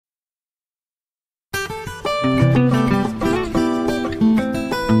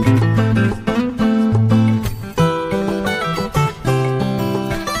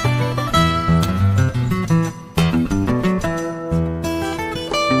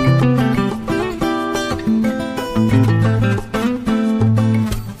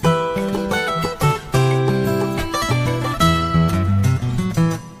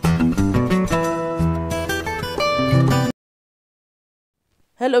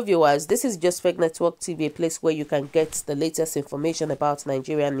Hello viewers, this is Just Fake Network TV, a place where you can get the latest information about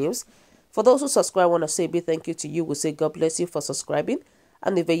Nigerian news. For those who subscribe, I want to say a big thank you to you. We say God bless you for subscribing.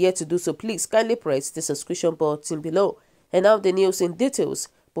 And if you're yet to do so, please kindly press the subscription button below. And now the news in details.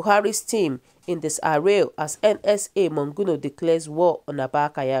 Buhari's team in this Árrá as NSA Monguno declares war on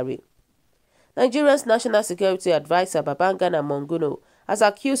Abba Kyari. Nigeria's National Security Advisor Babangana Monguno has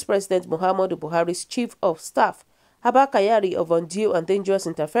accused President Muhammadu Buhari's Chief of Staff Abba Kyari of undue and dangerous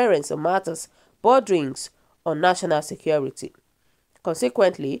interference on matters bordering on national security.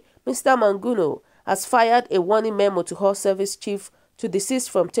 Consequently, Mr. Monguno has fired a warning memo to her service chief to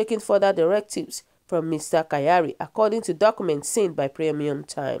desist from taking further directives from Mr. Kyari, according to documents seen by Premium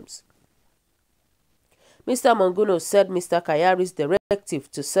Times. Mr. Monguno said Mr. Kyari's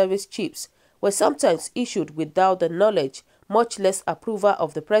directive to service chiefs were sometimes issued without the knowledge, much less approval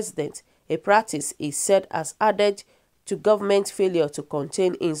of the president, a practice he said has added to government failure to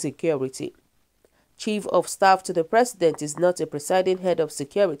contain insecurity. Chief of Staff to the President is not a presiding head of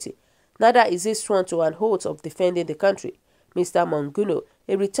security, neither is he sworn to an oath of defending the country, Mr. Monguno,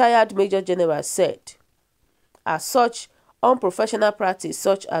 a retired Major General, said. As such, unprofessional practice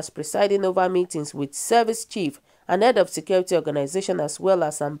such as presiding over meetings with service chief and head of security organization as well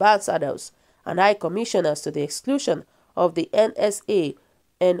as ambassadors and high commissioners to the exclusion of the NSA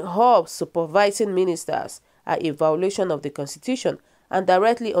and her supervising ministers are a violation of the Constitution and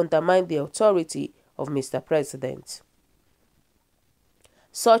directly undermine the authority of Mr. President.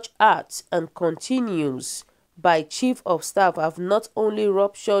 Such acts and continues by Chief of Staff have not only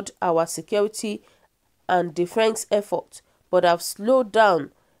ruptured our security and defense efforts, but have slowed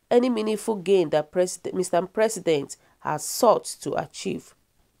down any meaningful gain that Mr. President has sought to achieve.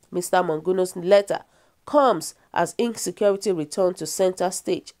 Mr. Monguno's letter comes as insecurity returned to center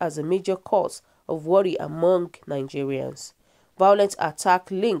stage as a major cause of worry among Nigerians. Violent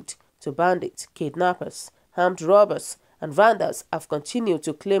attacks linked to bandits, kidnappers, armed robbers, and vandals have continued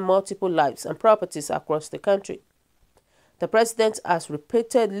to claim multiple lives and properties across the country. The president has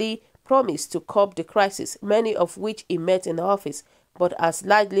repeatedly promised to curb the crisis, many of which he met in office, but has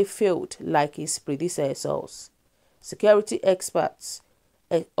largely failed like his predecessors. Security experts,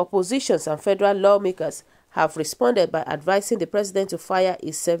 oppositions, and federal lawmakers have responded by advising the president to fire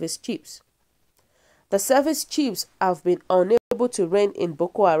his service chiefs. The service chiefs have been unable to rein in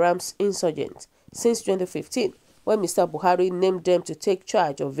Boko Haram's insurgents since 2015, when Mr. Buhari named them to take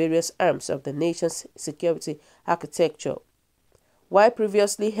charge of various arms of the nation's security architecture. While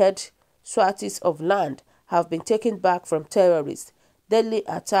previously held swathes of land have been taken back from terrorists, deadly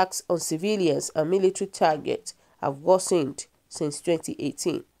attacks on civilians and military targets have worsened since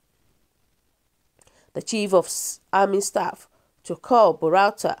 2018. The Chief of Army Staff, Tukur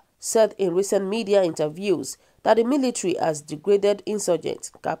Buratai, said in recent media interviews that the military has degraded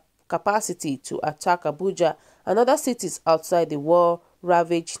insurgent capacity to attack Abuja and other cities outside the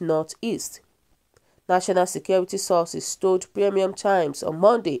war-ravaged northeast. National security sources told Premium Times on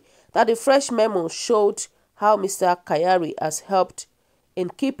Monday that the fresh memo showed how Mr. Kyari has helped in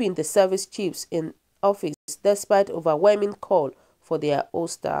keeping the service chiefs in office despite overwhelming call for their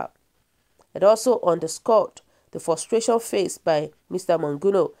ouster. It also underscored the frustration faced by Mr.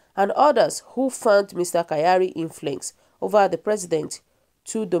 Monguno and others who found Mr. Kyari influence over the president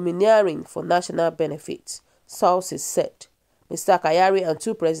too domineering for national benefits, sources said. Mr. Kyari and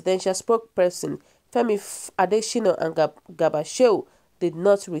two presidential spokespersons, Femi Adesina and Gabashew, did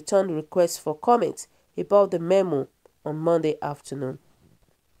not return requests for comment about the memo on Monday afternoon.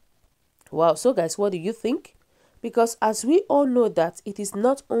 Wow, so guys, what do you think? Because as we all know that it is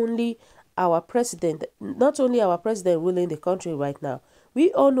not only our president ruling the country right now.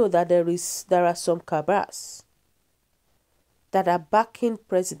 We all know that there are some cabals that are backing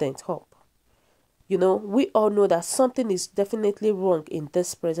President up. You know, we all know that something is definitely wrong in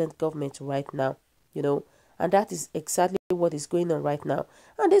this present government right now, you know, and that is exactly what is going on right now.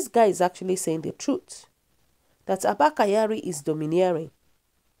 And this guy is actually saying the truth, that Abba Kyari is domineering.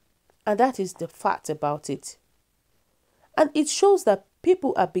 And that is the fact about it. And it shows that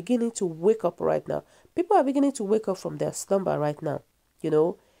people are beginning to wake up right now. People are beginning to wake up from their slumber right now, you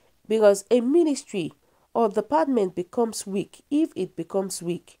know, because a ministry or department becomes weak if it becomes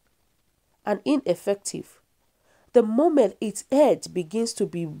weak and ineffective. the moment its head begins to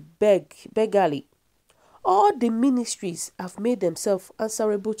be beggarly, all the ministries have made themselves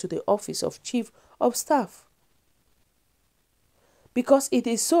answerable to the office of Chief of Staff. Because it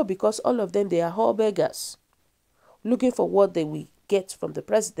is so, because all of them, they are all beggars, looking for what they will get from the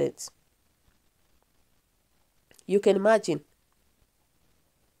president. You can imagine.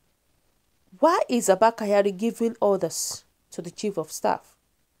 Why is Abba Kyari giving orders to the Chief of Staff?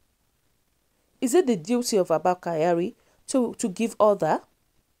 Is it the duty of Abba Kyari to give order?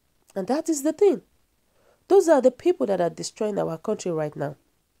 And that is the thing. Those are the people that are destroying our country right now.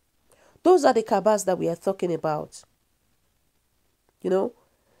 Those are the cabals that we are talking about. You know?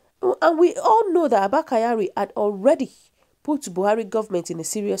 And we all know that Abba Kyari had already put Buhari government in a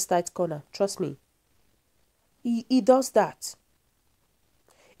serious tight corner. Trust me. He does that.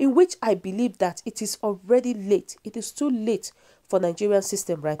 In which I believe that it is already late. It is too late for Nigerian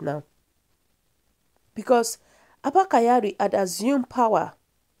system right now. Because Abba Kyari had assumed power.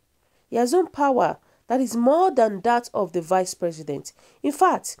 He assumed power that is more than that of the vice president. In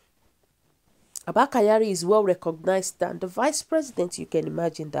fact, Abba Kyari is well recognized than the vice president. You can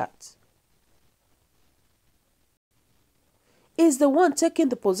imagine that. Is the one taking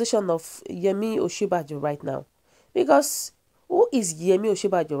the position of Yemi Osinbajo right now. Because who is Yemi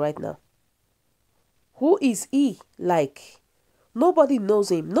Osinbajo right now? Who is he like? Nobody knows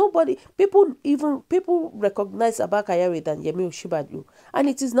him. Nobody, people recognize Abba Kyari than Yemi Osinbajo. And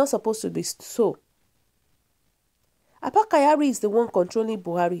it is not supposed to be so. Abba Kyari is the one controlling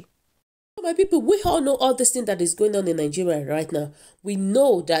Buhari. My people, we all know all this thing that is going on in Nigeria right now. We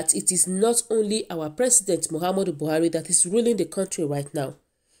know that it is not only our president, Muhammadu Buhari, that is ruling the country right now.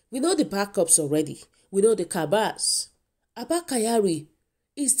 We know the backups already. We know the cabals. Abba Kyari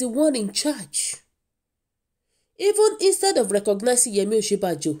is the one in charge. Even instead of recognizing Yemi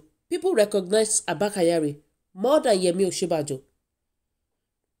Osinbajo, people recognize Abba Kyari more than Yemi Osinbajo.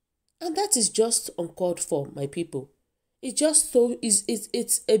 And that is just uncalled for, my people. It's just so,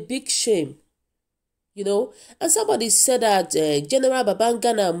 it's a big shame, you know. And somebody said that General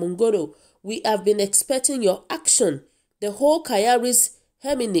Babangana Mungoro, we have been expecting your action. The whole Kyaris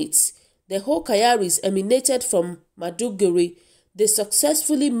emanates. The whole Kyaris emanated from Maduguri. They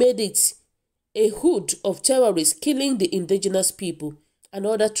successfully made it a hood of terrorists killing the indigenous people and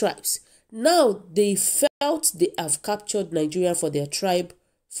other tribes. Now they felt they have captured Nigeria for their tribe,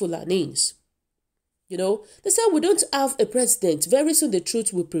 Fulanis. You know, they said we don't have a president. Very soon the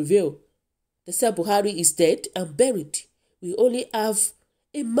truth will prevail. They said Buhari is dead and buried. We only have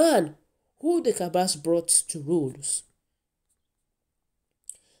a man who the cabals brought to rules.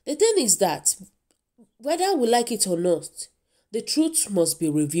 The thing is that, whether we like it or not, the truth must be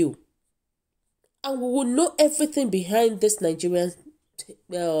revealed. And we will know everything behind this Nigerian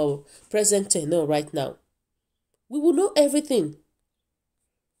present tenor right now. We will know everything.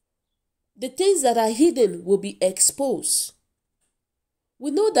 The things that are hidden will be exposed.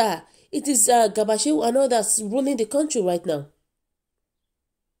 We know that it is Gabashew and others ruling the country right now.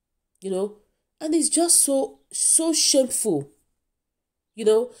 You know, and it's just so shameful. You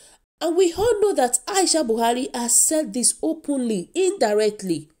know, and we all know that Aisha Buhari has said this openly,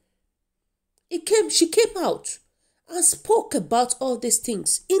 indirectly. She came out and spoke about all these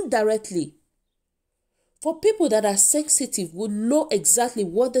things indirectly. For people that are sensitive will know exactly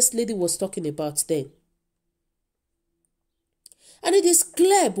what this lady was talking about then. And it is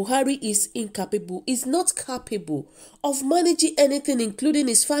clear Buhari is incapable, is not capable of managing anything, including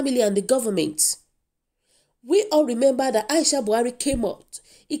his family and the government. We all remember that Aisha Buhari came out.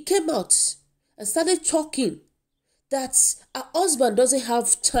 He came out and started talking that her husband doesn't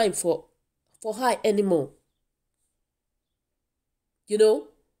have time for her anymore. You know,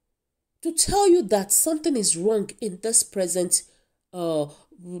 to tell you that something is wrong in this present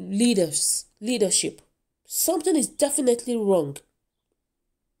leadership. Something is definitely wrong.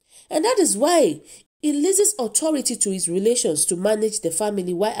 And that is why he leases authority to his relations to manage the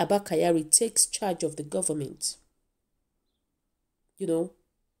family, while Abba Kyari takes charge of the government. You know,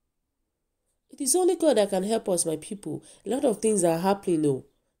 it is only God that can help us, my people. A lot of things are happening now,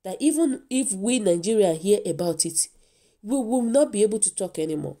 that even if we Nigeria hear about it, we will not be able to talk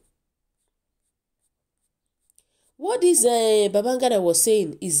anymore. What this Babangida was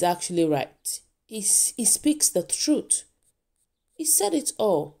saying is actually right. He speaks the truth. He said it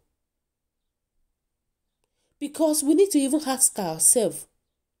all. Because we need to even ask ourselves,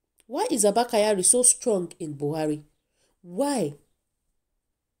 why is Abba Kyari so strong in Buhari? Why?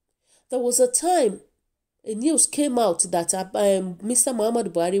 There was a time a news came out that Mr. Muhammadu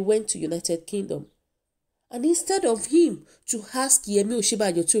Buhari went to United Kingdom. And instead of him to ask Yemi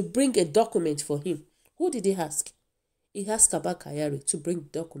Osinbajo to bring a document for him, who did he ask? he asked Abba Kyari to bring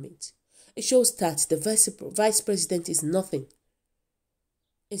documents. It shows that the vice president is nothing.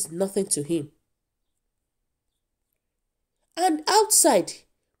 It's nothing to him. And outside,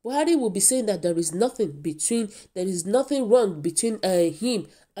 Buhari will be saying that there is nothing wrong between him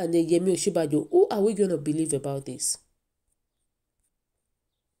and Yemi Osinbajo. Who are we going to believe about this?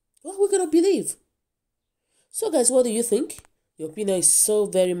 What are we going to believe? So guys, what do you think? Your opinion is so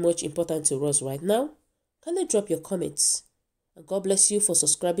very much important to us right now. Kindly drop your comments. And God bless you for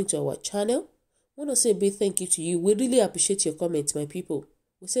subscribing to our channel. I want to say a big thank you to you. We really appreciate your comments, my people.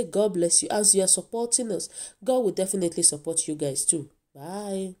 We say God bless you. As you are supporting us, God will definitely support you guys too.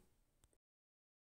 Bye.